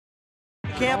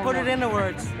can't put it into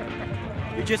words.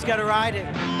 You just got to ride it.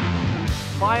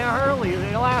 Buy a Harley,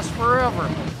 they last forever.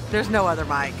 There's no other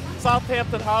Mike.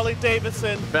 Southampton, Harley,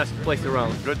 Davidson. Best place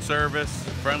around. Good service,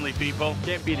 friendly people.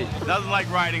 Can't beat it. Nothing like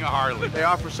riding a Harley. They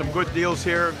offer some good deals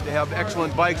here. They have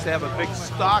excellent bikes. They have a big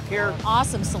stock here.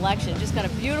 Awesome selection. Just got a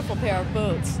beautiful pair of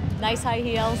boots. Nice high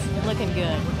heels, looking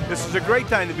good. This is a great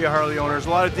time to be a Harley owner. There's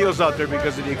a lot of deals out there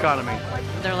because of the economy.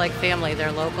 They're like family,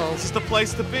 they're locals. It's the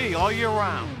place to be all year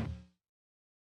round.